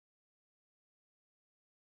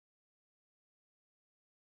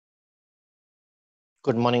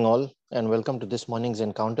Good morning, all, and welcome to this morning's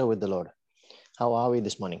encounter with the Lord. How are we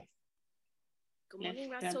this morning? Good morning,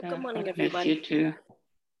 Russell. Good morning, everyone. You too.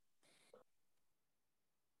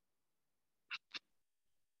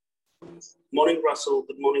 Morning, Russell.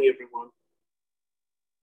 Good morning, everyone.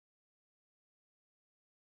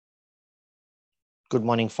 Good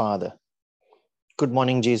morning, Father. Good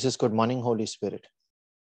morning, Jesus. Good morning, Holy Spirit.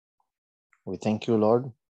 We thank you,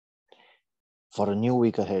 Lord, for a new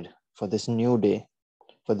week ahead, for this new day,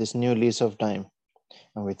 for this new lease of time.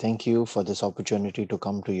 And we thank you for this opportunity to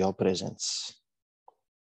come to your presence.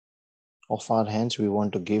 Of our hands, we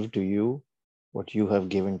want to give to you what you have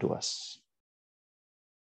given to us.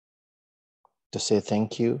 To say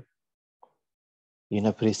thank you in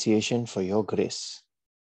appreciation for your grace.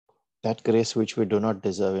 That grace which we do not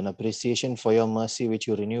deserve, in appreciation for your mercy which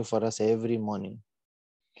you renew for us every morning,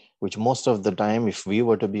 which most of the time, if we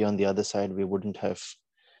were to be on the other side, we wouldn't have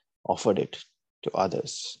offered it to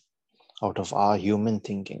others out of our human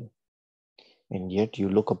thinking. And yet you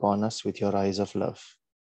look upon us with your eyes of love.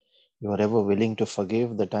 You are ever willing to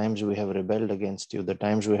forgive the times we have rebelled against you, the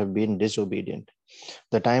times we have been disobedient,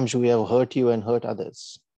 the times we have hurt you and hurt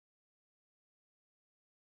others.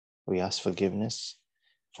 We ask forgiveness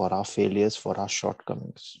for our failures, for our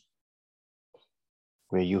shortcomings,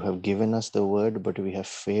 where you have given us the word, but we have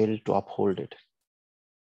failed to uphold it.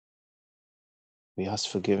 We ask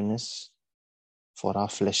forgiveness for our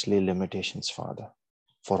fleshly limitations, Father,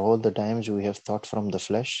 for all the times we have thought from the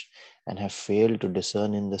flesh and have failed to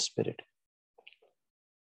discern in the Spirit.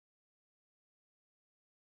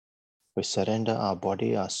 We surrender our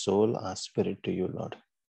body, our soul, our spirit to you, Lord.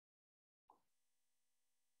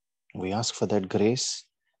 We ask for that grace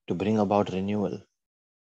to bring about renewal,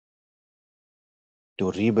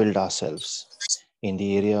 to rebuild ourselves in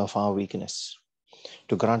the area of our weakness,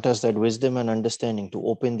 to grant us that wisdom and understanding, to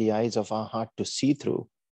open the eyes of our heart to see through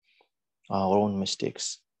our own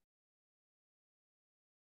mistakes.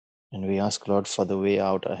 And we ask, Lord, for the way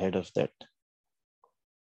out ahead of that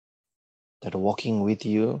walking with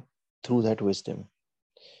you through that wisdom,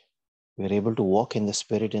 we're able to walk in the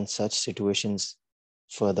Spirit in such situations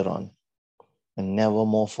further on and never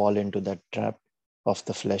more fall into that trap of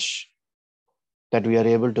the flesh, that we are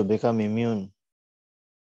able to become immune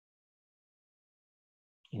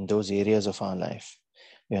in those areas of our life.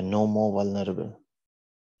 We are no more vulnerable.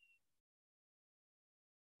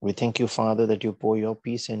 We thank you, Father, that you pour your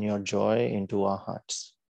peace and your joy into our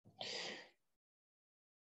hearts.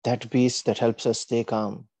 That peace that helps us stay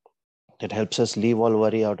calm, that helps us leave all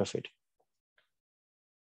worry out of it.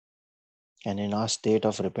 And in our state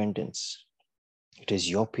of repentance, it is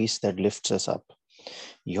your peace that lifts us up,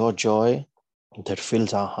 your joy that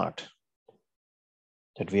fills our heart,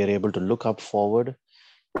 that we are able to look up forward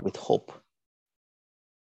with hope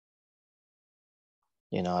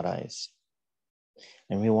in our eyes.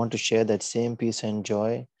 And we want to share that same peace and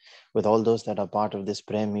joy with all those that are part of this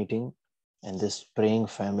prayer meeting and this praying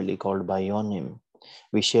family called by your name.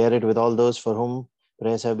 We share it with all those for whom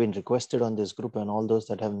prayers have been requested on this group and all those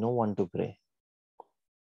that have no one to pray.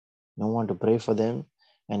 No one to pray for them,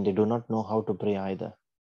 and they do not know how to pray either.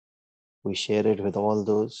 We share it with all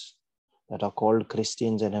those that are called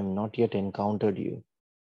Christians and have not yet encountered you,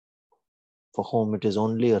 for whom it is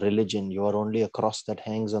only a religion. You are only a cross that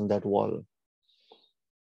hangs on that wall.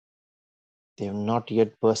 They have not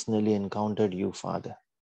yet personally encountered you, Father.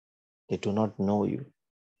 They do not know you.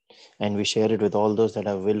 And we share it with all those that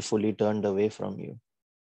have willfully turned away from you,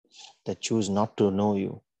 that choose not to know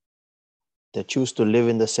you, that choose to live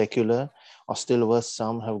in the secular, or still worse,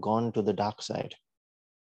 some have gone to the dark side.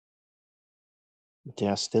 They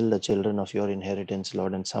are still the children of your inheritance,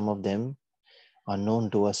 Lord, and some of them are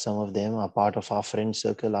known to us. Some of them are part of our friend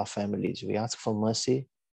circle, our families. We ask for mercy.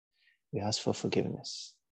 We ask for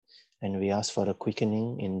forgiveness. And we ask for a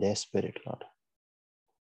quickening in their spirit, Lord,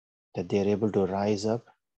 that they are able to rise up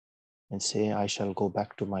and say, I shall go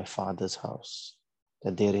back to my Father's house.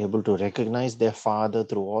 That they are able to recognize their Father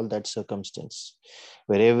through all that circumstance,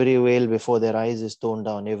 where every veil before their eyes is torn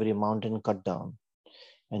down, every mountain cut down,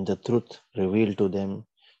 and the truth revealed to them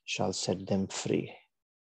shall set them free.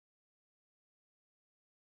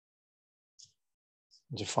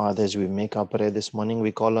 Father, as we make our prayer this morning,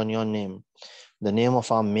 we call on your name, the name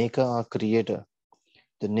of our Maker, our Creator,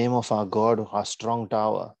 the name of our God, our strong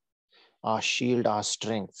tower, our shield, our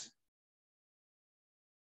strength,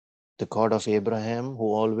 the God of Abraham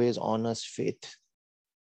who always honors faith.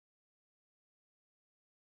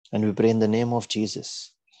 And we pray in the name of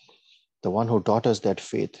Jesus, the one who taught us that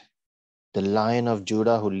faith, the Lion of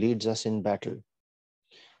Judah who leads us in battle,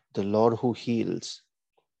 the Lord who heals,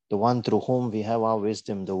 the one through whom we have our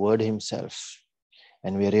wisdom, the Word himself.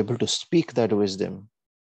 And we are able to speak that wisdom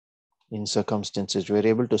in circumstances. We are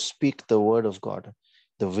able to speak the word of God,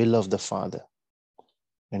 the will of the Father,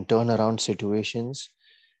 and turn around situations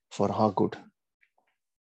for our good,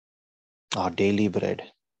 our daily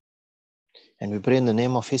bread. And we pray in the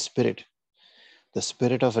name of His Spirit, the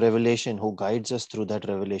Spirit of revelation who guides us through that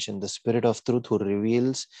revelation, the Spirit of truth who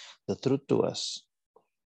reveals the truth to us.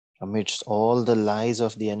 Amidst all the lies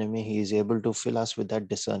of the enemy, He is able to fill us with that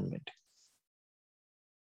discernment.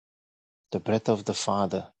 The breath of the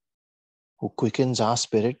Father who quickens our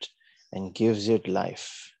spirit and gives it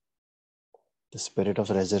life. The Spirit of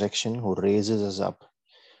resurrection who raises us up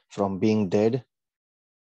from being dead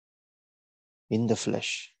in the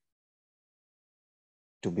flesh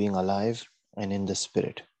to being alive and in the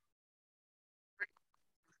Spirit.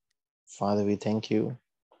 Father, we thank you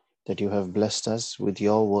that you have blessed us with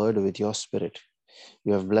your word, with your Spirit.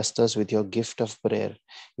 You have blessed us with your gift of prayer.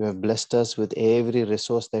 You have blessed us with every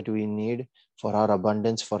resource that we need for our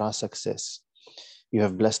abundance, for our success. You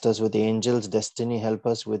have blessed us with angels, destiny, help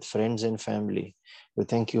us with friends and family. We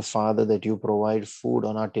thank you, Father, that you provide food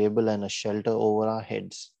on our table and a shelter over our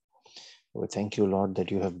heads. We thank you, Lord,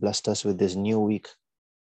 that you have blessed us with this new week,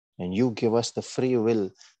 and you give us the free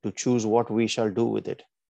will to choose what we shall do with it.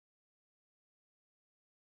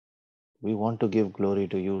 We want to give glory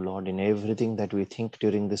to you, Lord, in everything that we think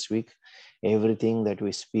during this week, everything that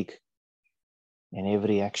we speak, and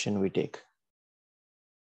every action we take.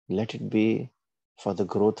 Let it be for the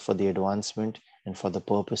growth, for the advancement, and for the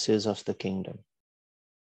purposes of the kingdom.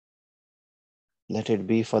 Let it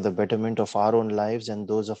be for the betterment of our own lives and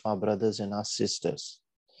those of our brothers and our sisters.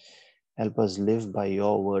 Help us live by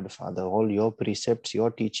your word, Father, all your precepts,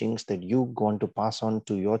 your teachings that you want to pass on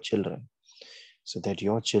to your children, so that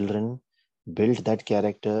your children build that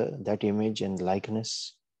character, that image and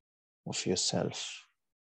likeness of yourself.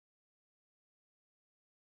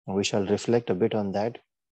 And we shall reflect a bit on that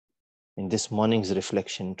in this morning's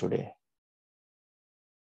reflection today.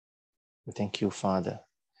 We thank you, Father.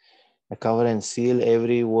 I cover and seal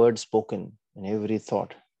every word spoken and every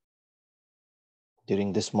thought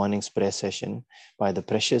during this morning's prayer session by the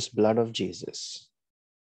precious blood of Jesus.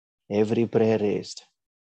 Every prayer raised,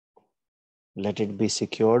 let it be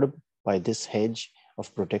secured by this hedge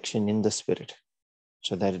of protection in the Spirit,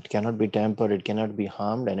 so that it cannot be tampered, it cannot be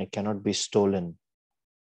harmed, and it cannot be stolen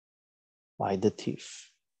by the thief.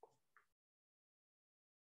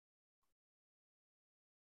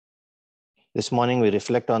 This morning we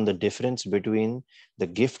reflect on the difference between the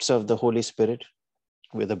gifts of the Holy Spirit,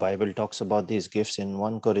 where the Bible talks about these gifts in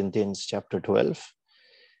 1 Corinthians chapter 12,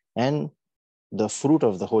 and the fruit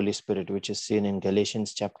of the Holy Spirit, which is seen in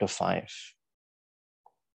Galatians chapter 5.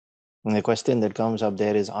 And the question that comes up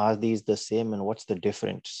there is, are these the same and what's the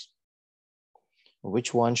difference?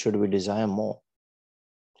 Which one should we desire more?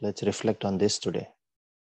 Let's reflect on this today.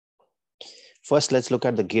 First, let's look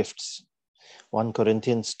at the gifts. 1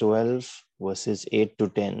 Corinthians 12 verses 8 to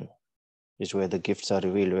 10 is where the gifts are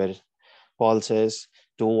revealed, where Paul says,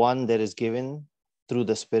 to one there is given through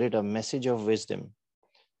the Spirit a message of wisdom,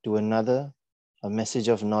 to another a message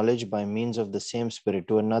of knowledge by means of the same Spirit,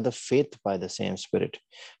 to another faith by the same Spirit,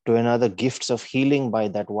 to another gifts of healing by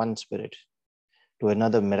that one Spirit, to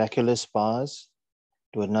another miraculous powers,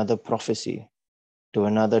 to another prophecy, to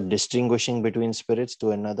another distinguishing between spirits, to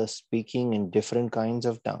another speaking in different kinds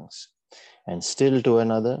of tongues, and still to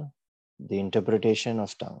another the interpretation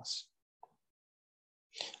of tongues.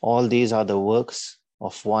 All these are the works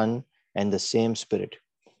of one and the same Spirit,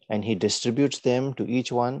 and He distributes them to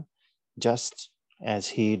each one just as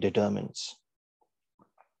He determines.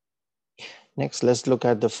 Next, let's look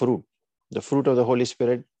at the fruit. The fruit of the Holy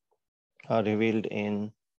Spirit are revealed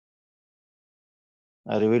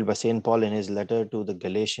by St. Paul in his letter to the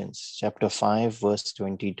Galatians, chapter 5, verse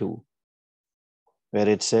 22, where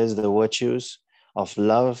it says the virtues of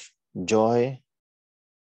love, joy,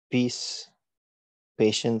 peace,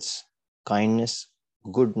 patience, kindness,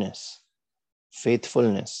 goodness,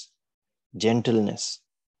 faithfulness, gentleness,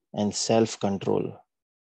 and self-control.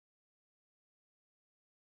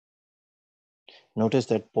 Notice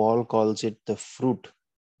that Paul calls it the fruit,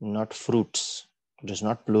 not fruits. It is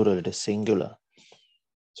not plural, it is singular.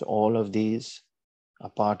 So all of these are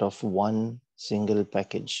part of one single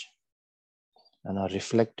package and are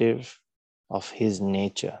reflective of His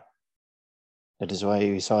nature. That is why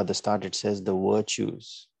we saw at the start it says the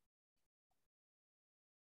virtues.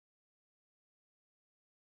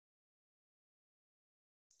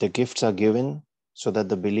 The gifts are given so that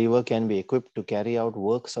the believer can be equipped to carry out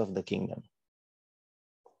works of the kingdom,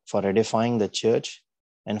 for edifying the church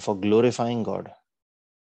and for glorifying God.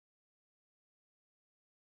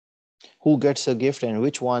 Who gets a gift and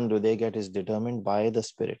which one do they get is determined by the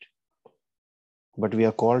Spirit. But we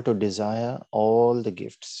are called to desire all the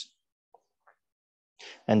gifts.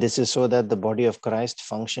 And this is so that the body of Christ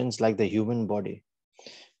functions like the human body.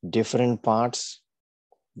 Different parts,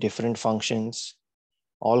 different functions,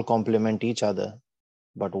 all complement each other,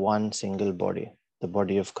 but one single body, the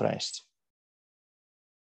body of Christ.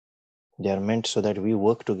 They are meant so that we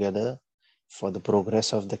work together for the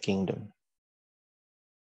progress of the kingdom.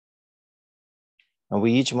 And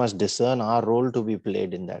we each must discern our role to be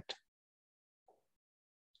played in that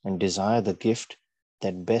and desire the gift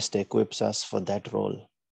that best equips us for that role.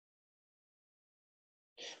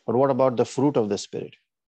 But what about the fruit of the Spirit?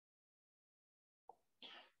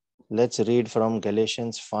 Let's read from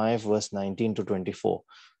Galatians 5 verse 19 to 24.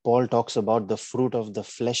 Paul talks about the fruit of the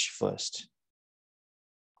flesh first.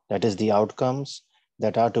 That is the outcomes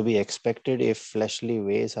that are to be expected if fleshly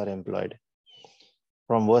ways are employed.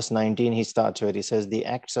 From verse 19, he starts where he says, the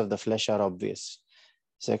acts of the flesh are obvious.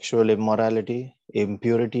 Sexual immorality,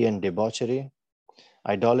 impurity and debauchery,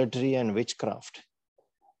 idolatry and witchcraft,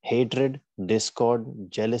 hatred, discord,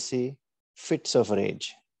 jealousy, fits of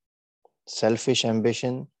rage, selfish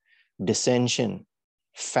ambition, dissension,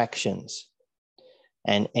 factions,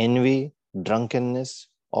 and envy, drunkenness,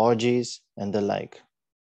 orgies, and the like.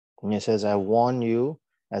 And he says, I warn you,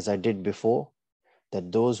 as I did before,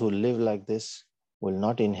 that those who live like this will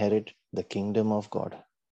not inherit the kingdom of God.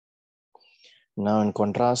 Now, in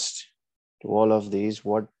contrast to all of these,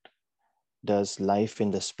 what does life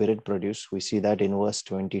in the Spirit produce? We see that in verse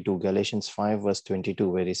 22, Galatians 5 verse 22,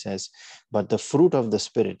 where he says, but the fruit of the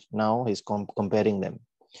Spirit, now he's comparing them.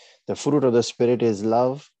 The fruit of the Spirit is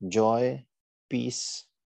love, joy, peace,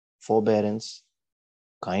 forbearance,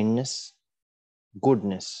 kindness,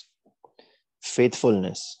 goodness,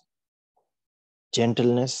 faithfulness,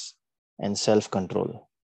 gentleness, and self-control.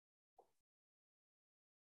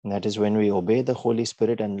 And that is when we obey the Holy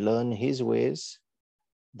Spirit and learn His ways,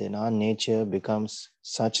 then our nature becomes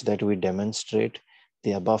such that we demonstrate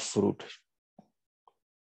the above fruit.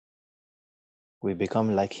 We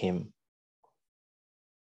become like Him.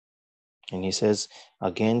 And he says,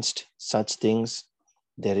 against such things,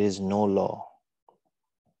 there is no law.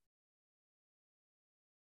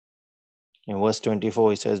 In verse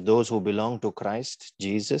 24, he says, those who belong to Christ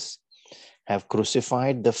Jesus have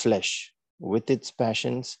crucified the flesh with its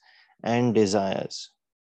passions and desires.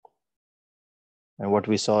 And what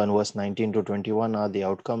we saw in verse 19 to 21 are the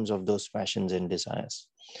outcomes of those passions and desires.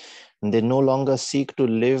 And they no longer seek to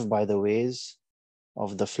live by the ways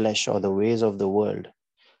of the flesh or the ways of the world.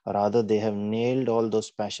 Rather, they have nailed all those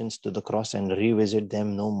passions to the cross and revisit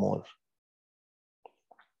them no more.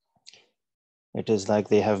 It is like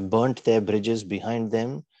they have burnt their bridges behind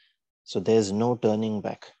them, so there's no turning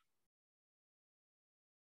back.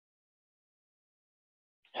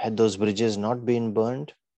 Had those bridges not been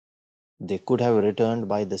burned, they could have returned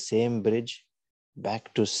by the same bridge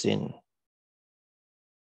back to sin.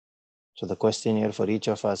 So the question here for each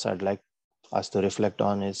of us, I'd like us to reflect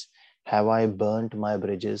on is, have I burnt my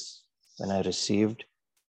bridges when I received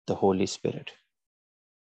the Holy Spirit?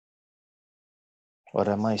 Or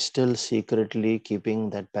am I still secretly keeping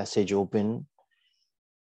that passage open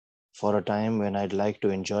for a time when I'd like to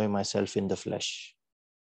enjoy myself in the flesh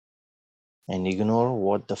and ignore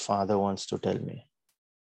what the Father wants to tell me?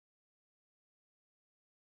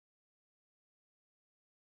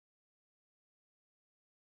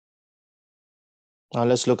 Now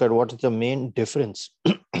let's look at what is the main difference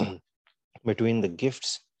between the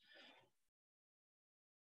gifts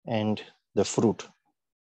and the fruit.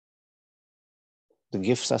 The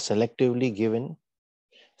gifts are selectively given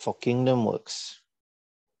for kingdom works.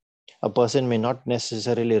 A person may not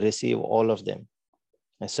necessarily receive all of them,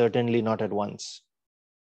 and certainly not at once.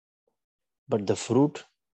 But the fruit,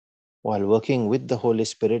 while working with the Holy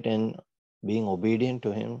Spirit and being obedient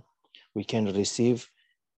to Him, we can receive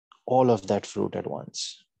all of that fruit at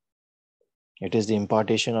once. It is the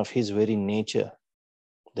impartation of His very nature,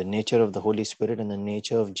 the nature of the Holy Spirit and the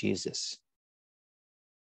nature of Jesus.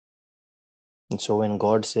 And so when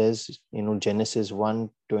God says, Genesis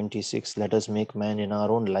 1:26, let us make man in our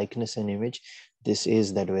own likeness and image, this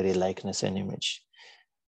is that very likeness and image.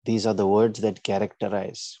 These are the words that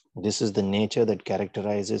characterize. This is the nature that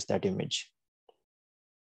characterizes that image.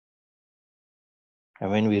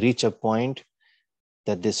 And when we reach a point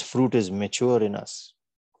that this fruit is mature in us,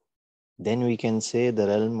 then we can say the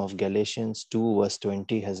realm of Galatians 2 verse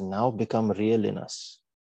 20 has now become real in us.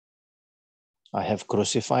 I have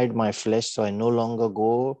crucified my flesh, so I no longer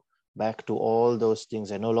go back to all those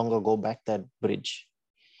things. I no longer go back that bridge.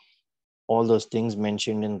 All those things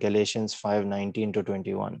mentioned in Galatians 5:19 to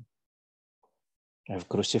 21. I've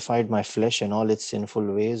crucified my flesh and all its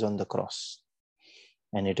sinful ways on the cross.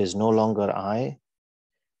 And it is no longer I,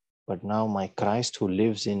 but now my Christ who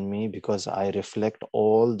lives in me, because I reflect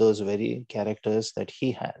all those very characters that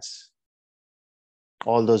he has,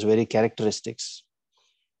 all those very characteristics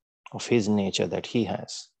of his nature that he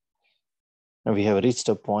has. Now we have reached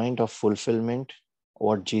a point of fulfillment,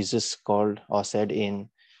 what Jesus called or said in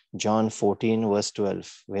John 14, verse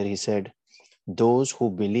 12, where he said, those who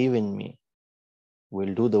believe in me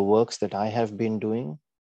will do the works that I have been doing,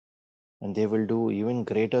 and they will do even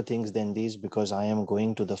greater things than these, because I am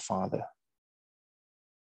going to the Father.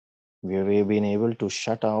 We have been able to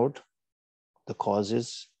shut out the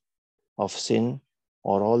causes of sin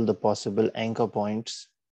or all the possible anchor points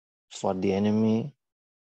for the enemy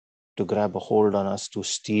to grab a hold on us, to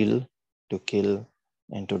steal, to kill,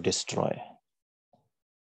 and to destroy.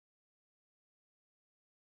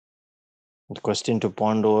 The question to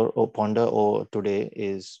ponder today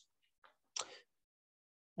is,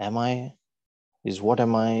 what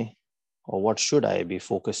am I, or what should I be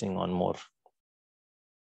focusing on more?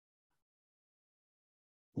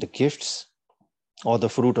 The gifts or the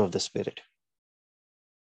fruit of the Spirit?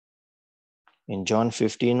 In John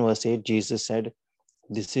 15, verse 8, Jesus said,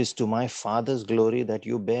 this is to my Father's glory that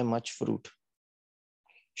you bear much fruit,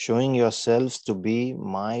 showing yourselves to be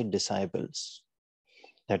my disciples.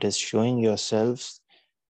 That is, showing yourselves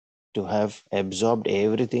to have absorbed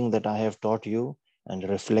everything that I have taught you and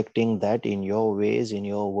reflecting that in your ways, in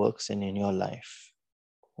your works, and in your life.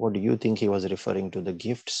 What do you think he was referring to? The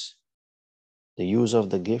gifts, the use of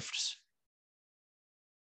the gifts?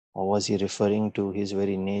 Or was he referring to his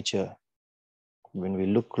very nature? When we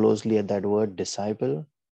look closely at that word disciple,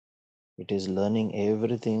 it is learning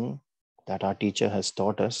everything that our teacher has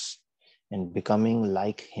taught us and becoming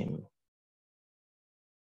like him.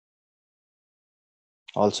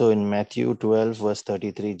 Also in Matthew 12, verse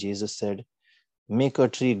 33, Jesus said, make a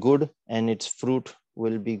tree good and its fruit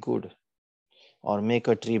will be good, or make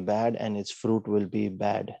a tree bad and its fruit will be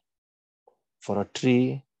bad. For a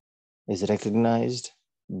tree is recognized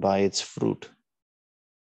by its fruit.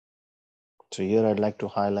 So here I'd like to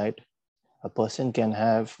highlight, a person can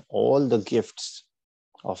have all the gifts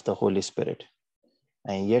of the Holy Spirit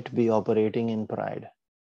and yet be operating in pride,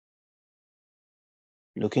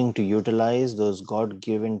 looking to utilize those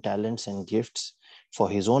God-given talents and gifts for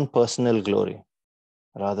his own personal glory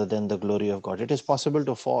rather than the glory of God. It is possible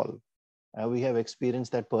to fall. We have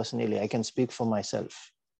experienced that personally. I can speak for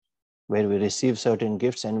myself, where we receive certain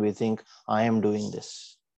gifts and we think, I am doing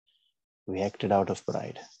this. We acted out of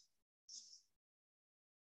pride.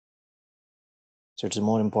 So it's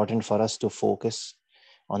more important for us to focus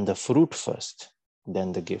on the fruit first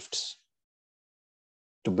than the gifts,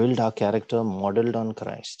 to build our character modeled on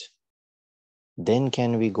Christ. Then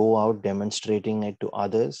can we go out demonstrating it to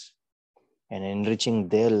others and enriching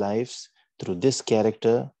their lives through this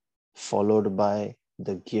character, followed by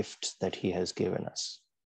the gifts that he has given us,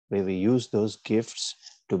 where we use those gifts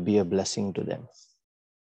to be a blessing to them.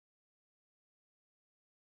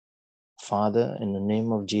 Father, in the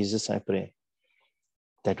name of Jesus, I pray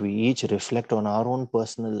that we each reflect on our own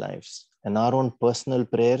personal lives and our own personal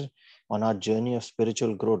prayer on our journey of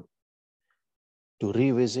spiritual growth, to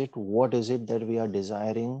revisit what is it that we are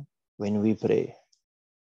desiring when we pray.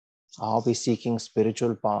 Are we seeking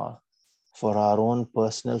spiritual power for our own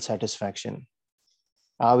personal satisfaction?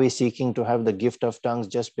 Are we seeking to have the gift of tongues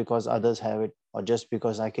just because others have it, or just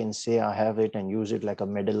because I can say I have it and use it like a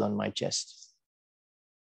medal on my chest?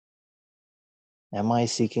 Am I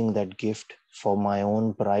seeking that gift for my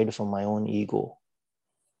own pride, for my own ego?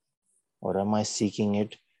 Or am I seeking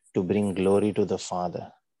it to bring glory to the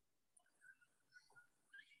Father?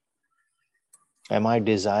 Am I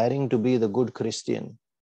desiring to be the good Christian,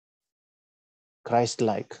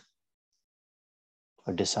 Christ-like,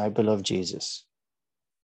 a disciple of Jesus?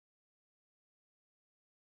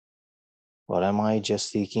 Or am I just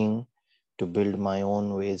seeking to build my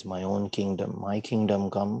own ways, my own kingdom? My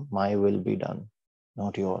kingdom come, my will be done,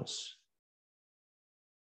 not yours.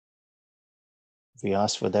 We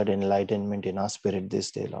ask for that enlightenment in our spirit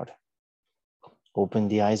this day, Lord. Open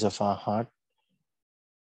the eyes of our heart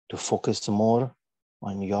to focus more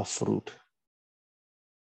on your fruit.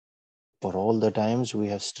 For all the times we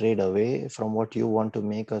have strayed away from what you want to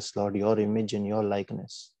make us, Lord, your image and your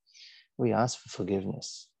likeness, we ask for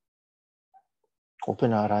forgiveness.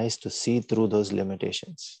 Open our eyes to see through those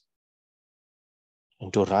limitations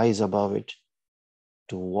and to rise above it,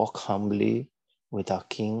 to walk humbly with our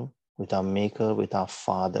King, with our Maker, with our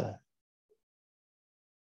Father,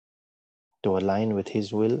 to align with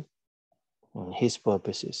His will and His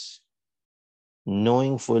purposes,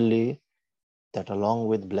 knowing fully that along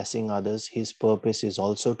with blessing others, his purpose is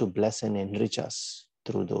also to bless and enrich us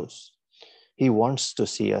through those. He wants to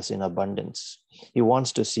see us in abundance. He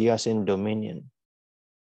wants to see us in dominion.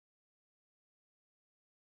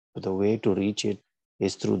 But the way to reach it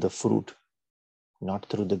is through the fruit, not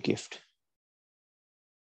through the gift.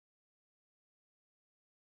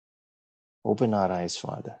 Open our eyes,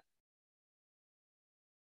 Father.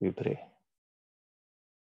 We pray.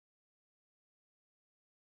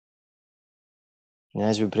 And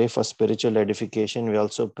as we pray for spiritual edification, we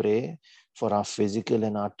also pray for our physical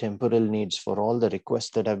and our temporal needs, for all the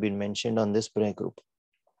requests that have been mentioned on this prayer group.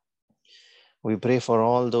 We pray for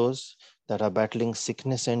all those that are battling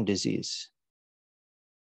sickness and disease,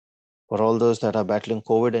 for all those that are battling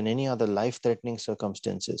COVID and any other life-threatening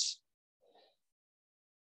circumstances.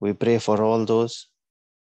 We pray for all those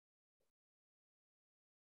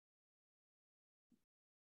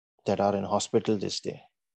that are in hospital this day.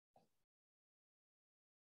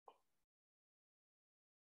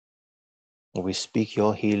 We speak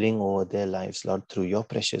your healing over their lives, Lord, through your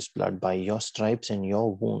precious blood, by your stripes and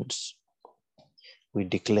your wounds. We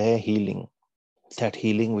declare healing, that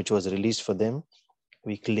healing which was released for them,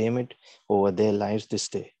 we claim it over their lives this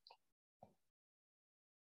day.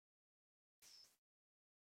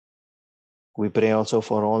 We pray also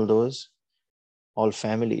for all those, all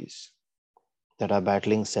families that are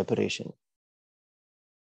battling separation,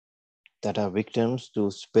 that are victims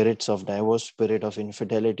to spirits of divorce, spirit of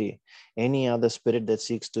infidelity, any other spirit that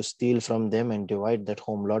seeks to steal from them and divide that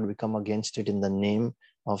home. Lord, we come against it in the name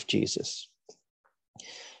of Jesus.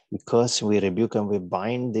 We curse, we rebuke, and we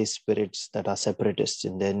bind these spirits that are separatists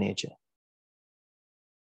in their nature.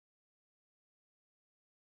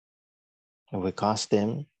 And we cast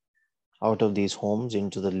them out of these homes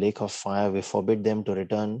into the lake of fire. We forbid them to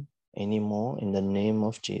return anymore in the name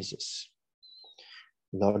of Jesus.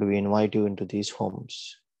 Lord, we invite you into these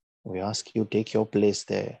homes. We ask you take your place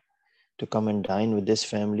there to come and dine with this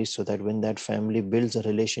family, so that when that family builds a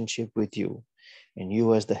relationship with you and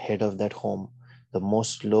you as the head of that home, the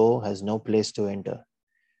most low has no place to enter.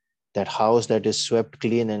 That house that is swept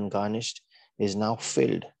clean and garnished is now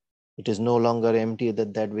filled. It is no longer empty,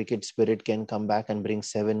 that wicked spirit can come back and bring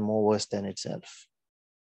 7 more worse than itself.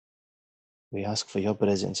 We ask for your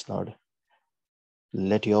presence, Lord.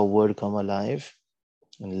 Let your word come alive,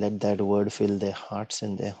 and let that word fill their hearts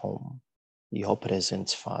and their home. Your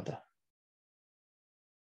presence, Father.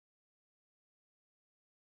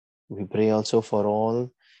 We pray also for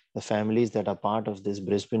all the families that are part of this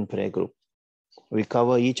Brisbane prayer group. We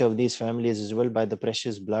cover each of these families as well by the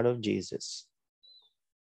precious blood of Jesus.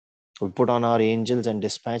 We put on our angels and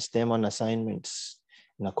dispatch them on assignments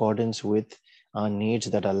in accordance with our needs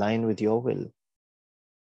that align with your will.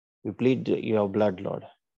 We plead your blood, Lord,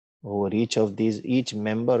 over each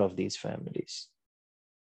member of these families.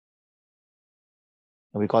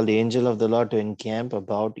 We call the angel of the Lord to encamp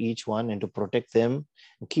about each one and to protect them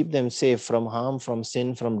and keep them safe from harm, from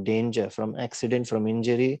sin, from danger, from accident, from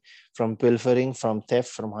injury, from pilfering, from theft,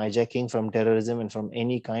 from hijacking, from terrorism, and from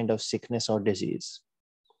any kind of sickness or disease.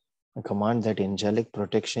 I command that angelic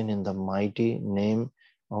protection in the mighty name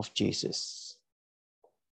of Jesus.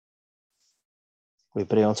 We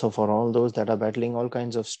pray also for all those that are battling all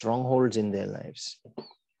kinds of strongholds in their lives.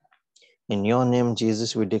 In your name,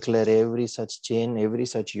 Jesus, we declare every such chain, every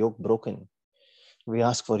such yoke broken. We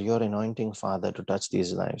ask for your anointing, Father, to touch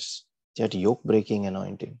these lives. That yoke-breaking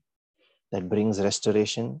anointing that brings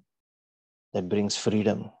restoration, that brings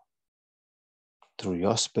freedom through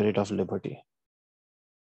your spirit of liberty.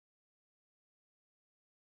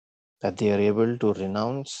 That they are able to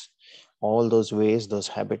renounce all those ways, those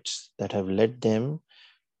habits that have led them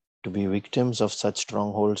to be victims of such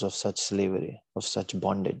strongholds, of such slavery, of such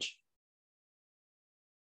bondage.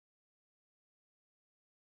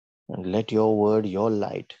 And let your word, your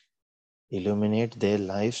light, illuminate their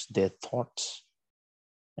lives, their thoughts,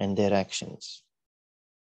 and their actions.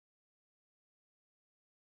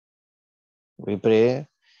 We pray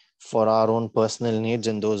for our own personal needs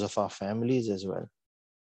and those of our families as well.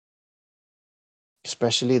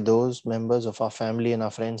 Especially those members of our family and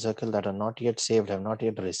our friend circle that are not yet saved, have not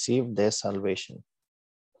yet received their salvation.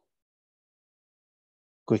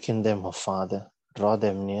 Quicken them, O Father, draw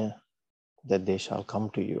them near, that they shall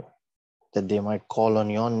come to you, that they might call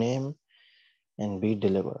on your name and be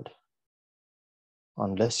delivered.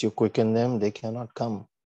 Unless you quicken them, they cannot come.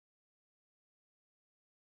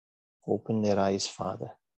 Open their eyes,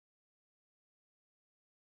 Father.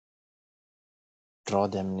 Draw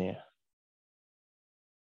them near.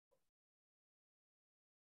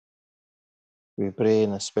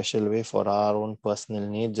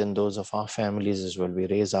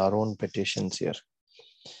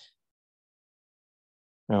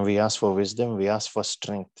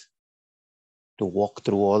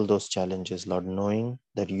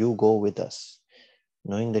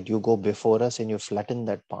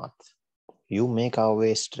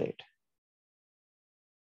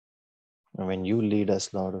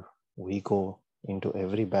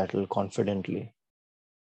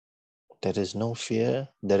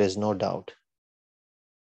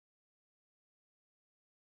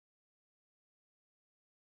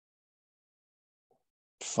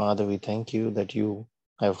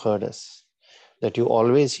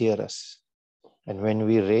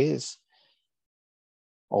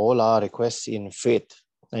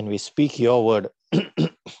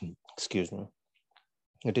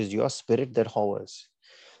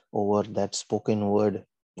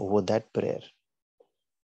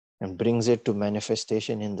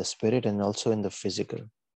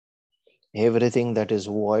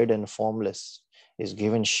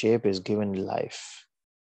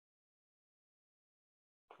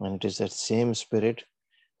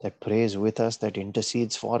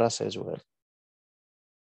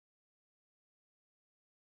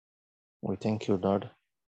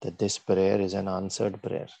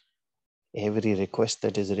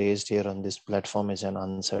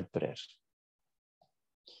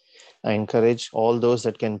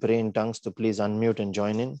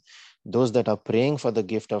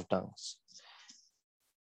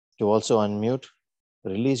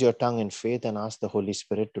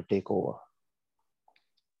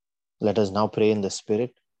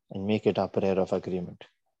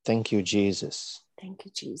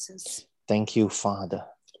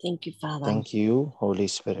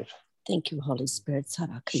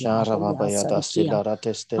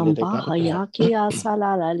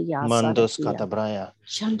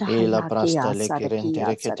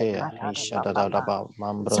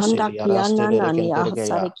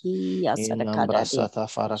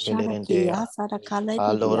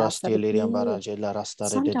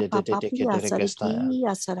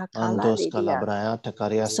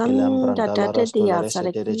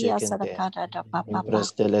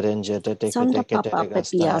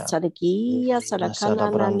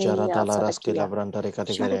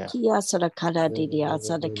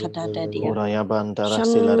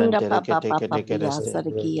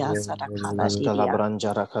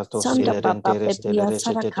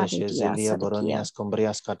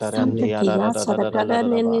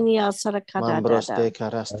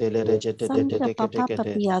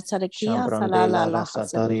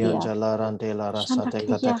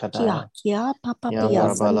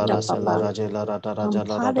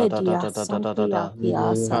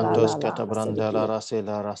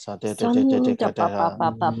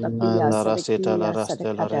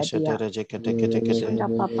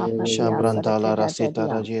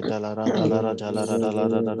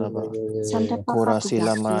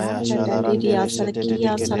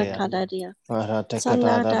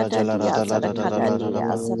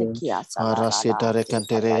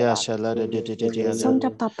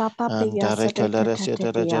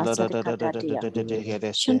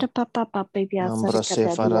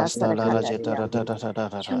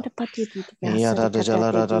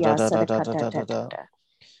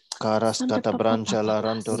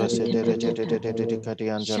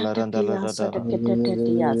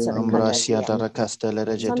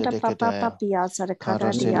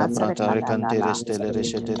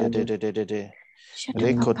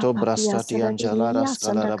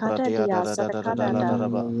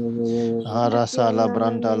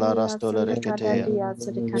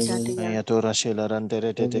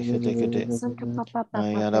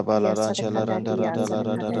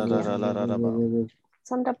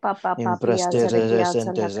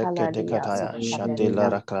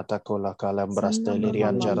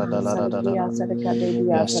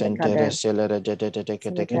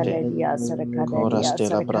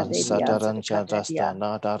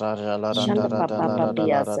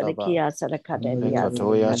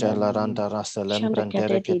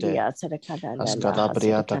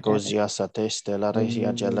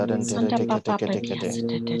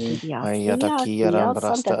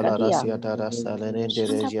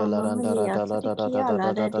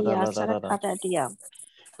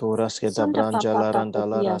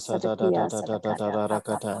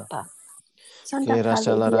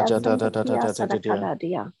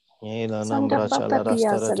 Ila Santa nambra Papa chala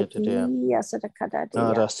Pia rastara tetea. Sadakia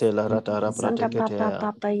Sadakadadia. Rastela ratara Santa Papa prateketea.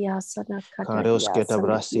 Papa Ya Karos Sadakadadia keta Sandakia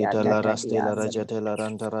brasita la Dadadia rastela rajatela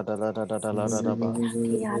rantara dala raba.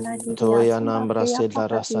 Sandakia Ladidia Toya nambra Sandakia sila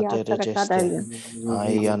Papa Pia rasate regeste. Sadakadadia.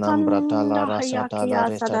 Aya nambra tala Sanda rasata la Hayakia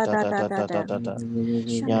resta Sadadadada.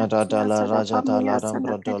 Ya Shandakia la rajata la Sadapamia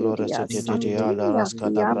rambra dolore Sanakadidia setititia la Sandia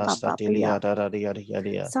raskata Kia brasta Papa tilia Pia.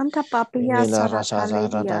 rararia. Santa Papia Nila rasasa Sadakaladia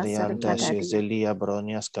radariante Sadakadadia. shizilia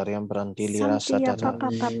bronias cariam brantilia Santia rasatata.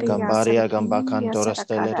 Papa Papia Gambaria gamba Sadakia cantora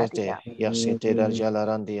stelerete. Sadakadadia. Yasite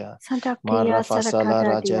jalarandia. Santa Kia Marra fasala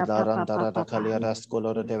Sadakadadia rajela Papa rantara da Papa. caliaras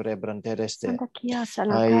colore de brantereste. Santa Kia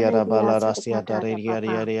Ayara Salakaladia balarasia Sadakadada dariria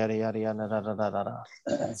Papa. riria.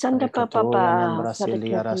 Santa Rekatoya Papa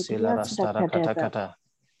nambrasilia rasila Sadakadadia rastara Sadakadada. katakata.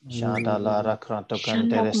 Shada la rakranto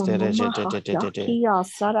Shanda cantereste Mama rejetete. Yakia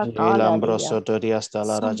Ilambroso Sadakaladia. torias la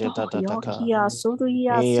Santa rajeta tataka. Yakia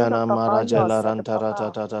Suria Iyana Sadapapaya marajela rantara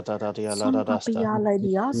Sadapapa. tatatatia la Santa rasta. Pia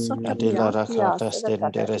Ladia Santa Adila Yakia rakrata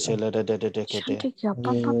stendere Sadakadadia. sele de Santa dedicate. Kia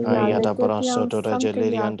Papa Pia Ayada Ledia branso to Santa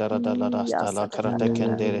rajelian darada la Yakia rasta la karate Sadakadada.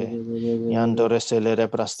 kendere. Yandore selere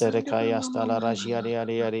prastere Santa kaya sta la Mama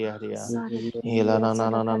rajiaria. Sadakia Ilana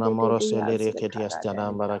nana moro Sadakadadia selere ketias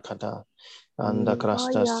Sadakadadia. barakata. Anda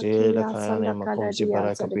krasta sele Ayakia kaya ne makom si Sandakadadia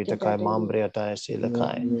barakapita kai Sadakadadia. mambriata sele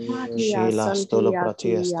kai. Maria Sheila stolo Santia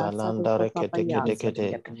Kia pratiesta Saduka landare kete Papaya kete kete.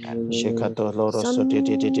 Sadakadada. Jekato loro Sanda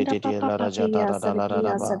sotiti Papa la rajada Papaya la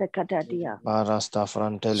Sadakia raba. Sadakadadia. Parasta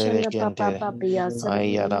frontele Shanda Papa gente. Papaya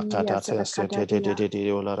Ayara Sadakia kata teste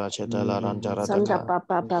Sadakadadia. la rajada la Sanda randarataka.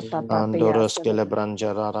 Papa Papa Papaya Andoros kele Sadaka.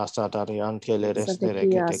 branjara rasa dariantele restere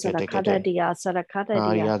Sadakia kete kete kete. Sadakadadia Sadakadadia.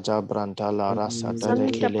 Arya jabranta la rasa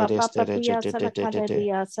Santa kele Papa restere Papaya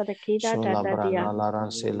Sadakadadia Sadakida Shola Dadadia. brana la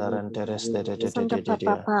ransela Santa rentere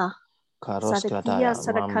Papa Karos Sadakia kataya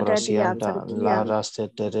Sadakadadia mambrosianta la Sadakia. raste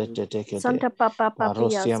kete. Santa Papa Papia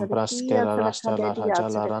Arosiam Sadakia praskera rasta la Sadakadia raja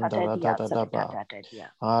la randa Sadakadia daba. Sadakadadia.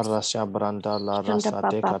 Arasya branda la Shanda rasa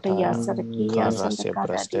Papa Pia kataya. Sadakia Karasya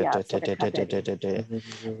praste Sandakadadia Sadakadadia.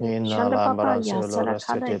 Ina Shanda la Papa Ya brasolo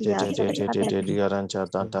raste Sadakadadia Sadakadadia.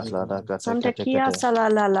 diarancha tanta la da Sandakia kete.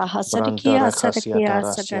 Salala Branda Hasadakia rakasya Sadakia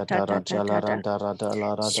tarasya taraja la Sadatatatata. randa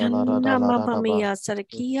Shanda la Mama rada Mia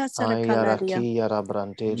Sadakia Sadakaladia. Ayaraki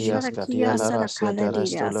yarabranterias Shadakia katiala raste de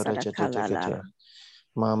Sadakaladia restolo Sadakalala. kete.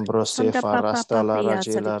 Mambrose Santa Papa farasta la Papia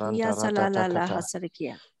rajila Sadakia Salala rantaratata.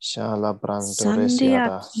 Hasadakia. Shala branto Sandia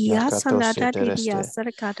resiada. Kia Yakatose Salada Dia tereste.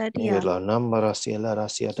 Sadakadadia. Ila nambara siela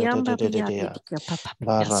rasiata Kiamba bia de. didia papa pia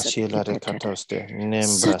Barra shila sadakita recatoste.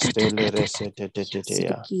 Nembraste le resete de.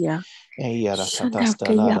 sadakia Eyara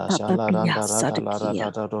catasta sandakia lara. papa Shala pia randa rada la sadakia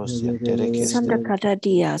rada rosia terekeste. sandakada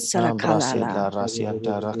dia Nambrasi sadakalala la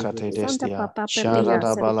rasianta rakate sanda destia. papa pia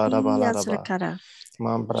Sharada balada sadakia baladaba. sadakara shanda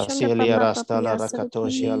Mambrasilia papa rasta la pia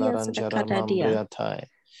rakatoshia la sadakia ranjara sadakada dia mambriatai.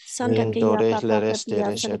 sandakia Indore papa le pia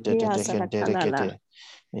restere sadakia sadakalala derekete.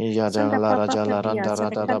 Yada sanda la papa raja la pia randa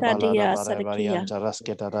rada da sadakada balada dia bara sadakia varianta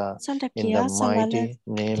rasketara. In the sandakia salala. mighty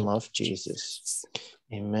name Thank of you, Jesus. Jesus.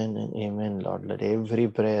 Amen and amen, Lord. Let every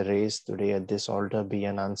prayer raised today at this altar be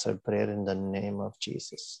an answered prayer in the name of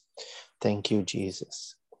Jesus. Thank you,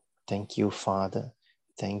 Jesus. Thank you, Father.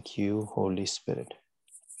 Thank you, Holy Spirit.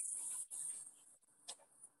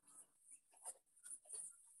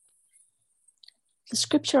 The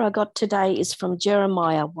scripture I got today is from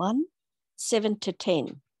Jeremiah 1,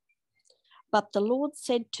 7-10. But the Lord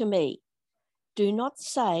said to me, do not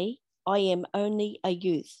say, I am only a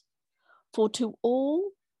youth, for to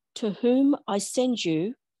all to whom I send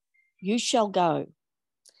you, you shall go.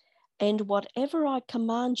 And whatever I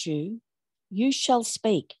command you, you shall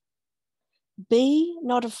speak. Be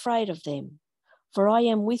not afraid of them, for I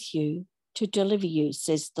am with you to deliver you,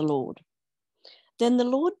 says the Lord. Then the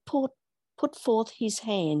Lord put forth his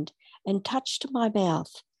hand and touched my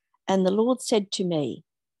mouth, and the Lord said to me,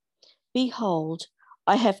 behold,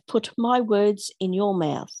 I have put my words in your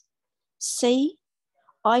mouth. See,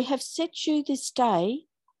 I have set you this day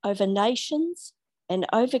over nations and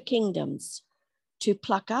over kingdoms, to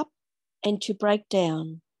pluck up and to break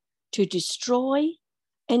down, to destroy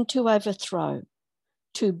and to overthrow,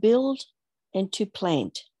 to build and to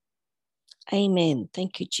plant. Amen.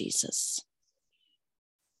 Thank you, Jesus.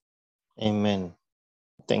 Amen.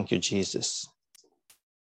 Thank you, Jesus.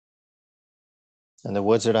 And the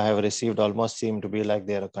words that I have received almost seem to be like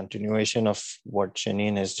they're a continuation of what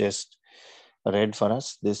Janine has just read for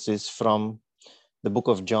us. This is from the book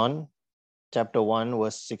of John, chapter 1,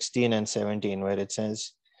 verse 16 and 17, where it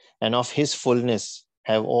says, and of his fullness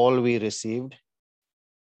have all we received,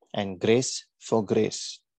 and grace for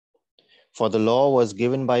grace. For the law was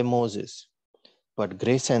given by Moses, but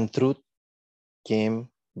grace and truth came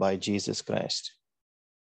by Jesus Christ.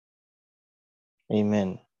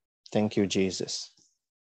 Amen. Thank you, Jesus.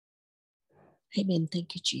 Amen.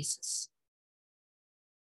 Thank you, Jesus.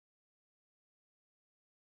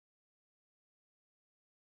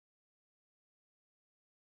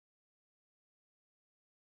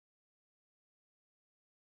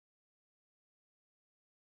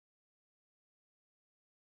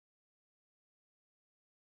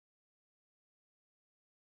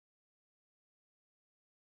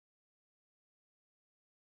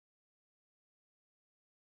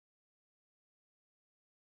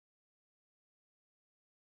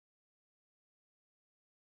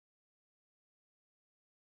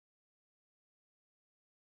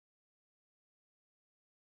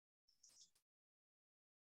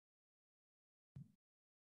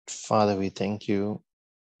 Father, we thank you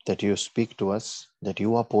that you speak to us, that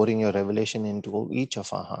you are pouring your revelation into each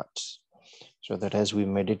of our hearts, so that as we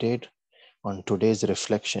meditate on today's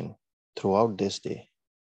reflection throughout this day,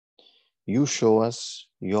 you show us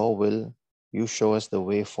your will, you show us the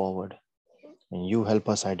way forward, and you help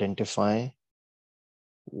us identify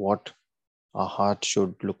what our heart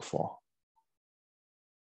should look for.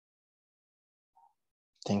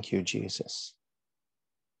 Thank you, Jesus.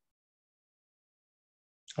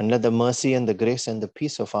 And let the mercy and the grace and the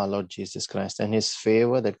peace of our Lord Jesus Christ and his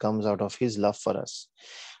favor that comes out of his love for us,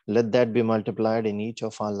 let that be multiplied in each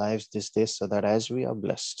of our lives this day, so that as we are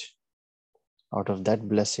blessed, out of that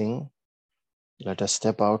blessing, let us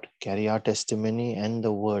step out, carry our testimony and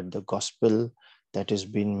the word, the gospel that is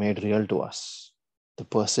being made real to us, the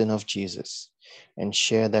person of Jesus, and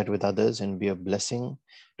share that with others and be a blessing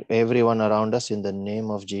to everyone around us in the name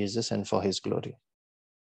of Jesus and for his glory.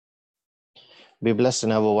 Be blessed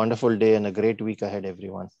and have a wonderful day and a great week ahead,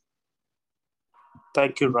 everyone.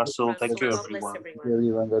 Thank you, Russell. Thank you, God bless everyone. everyone.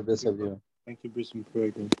 Everyone, God bless everyone. Thank you, Bishop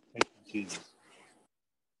Fergus. Thank you, Jesus.